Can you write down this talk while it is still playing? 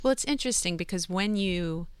Well, it's interesting because when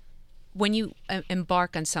you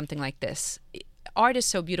embark on something like this, art is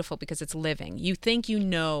so beautiful because it's living. You think you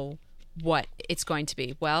know what it's going to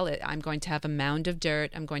be. Well, I'm going to have a mound of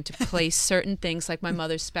dirt. I'm going to place certain things like my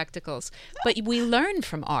mother's spectacles. But we learn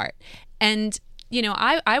from art. And,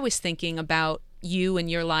 I was thinking about you and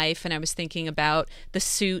your life, and I was thinking about the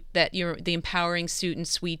suit the empowering suit in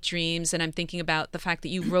Sweet Dreams, and I'm thinking about the fact that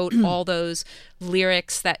you wrote all those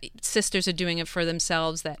lyrics that sisters are doing it for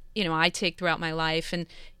themselves that, I take throughout my life, and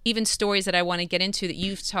even stories that I want to get into that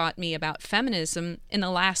you've taught me about feminism in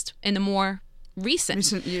the more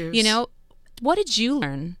recent years. What did you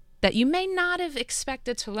learn that you may not have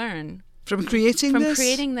expected to learn from creating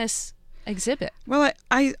this exhibit? Well,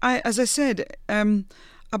 I as I said,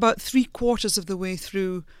 about 3/4 of the way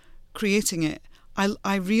through creating it,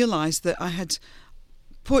 I realised that I had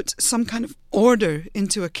put some kind of order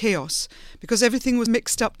into a chaos because everything was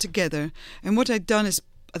mixed up together. And what I'd done is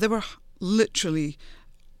there were literally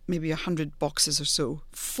maybe 100 boxes or so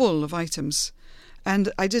full of items, and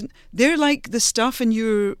they're like the stuff in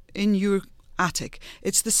your attic.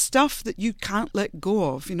 It's the stuff that you can't let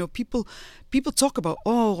go of. People talk about,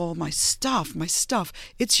 my stuff.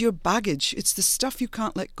 It's your baggage. It's the stuff you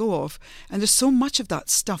can't let go of. And there's so much of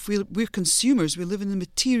that stuff. We're consumers. We live in the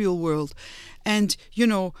material world. And,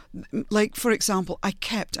 like, for example, I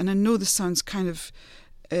kept, and I know this sounds kind of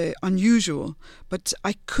unusual, but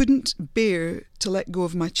I couldn't bear to let go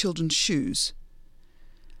of my children's shoes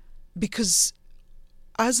because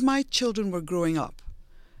as my children were growing up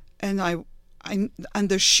and and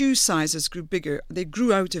their shoe sizes grew bigger, they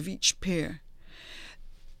grew out of each pair,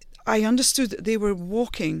 I understood that they were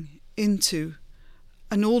walking into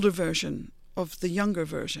an older version of the younger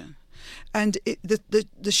version. And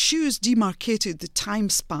the shoes demarcated the time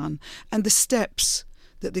span and the steps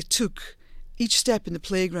that they took, each step in the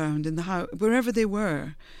playground, in the house, wherever they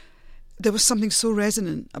were. There was something so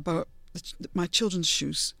resonant about my children's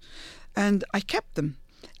shoes. And I kept them.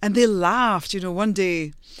 And they laughed. One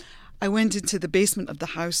day I went into the basement of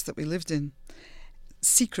the house that we lived in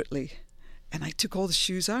secretly, and I took all the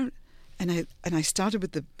shoes out, and I started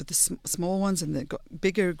with the small ones, and they got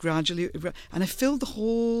bigger gradually, and I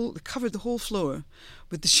covered the whole floor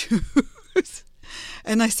with the shoes.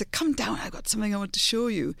 And I said, "Come down, I've got something I want to show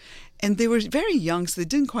you." And they were very young, so they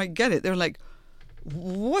didn't quite get it. They were like,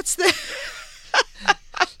 "What's that?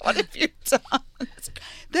 What have you done?"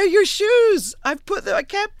 "They're your shoes. I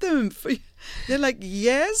kept them for you." They're like,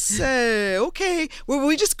 "Yes, okay. Well,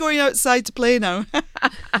 we're just going outside to play now."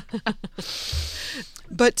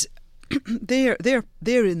 But they're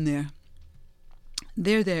in there.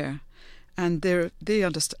 They're there, and they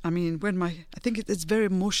understand. I mean, I think it's very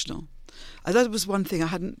emotional. That was one thing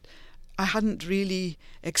I hadn't really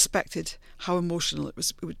expected how emotional it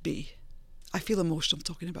would be. I feel emotional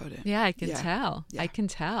talking about it. Yeah, I can tell. Yeah. I can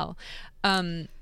tell.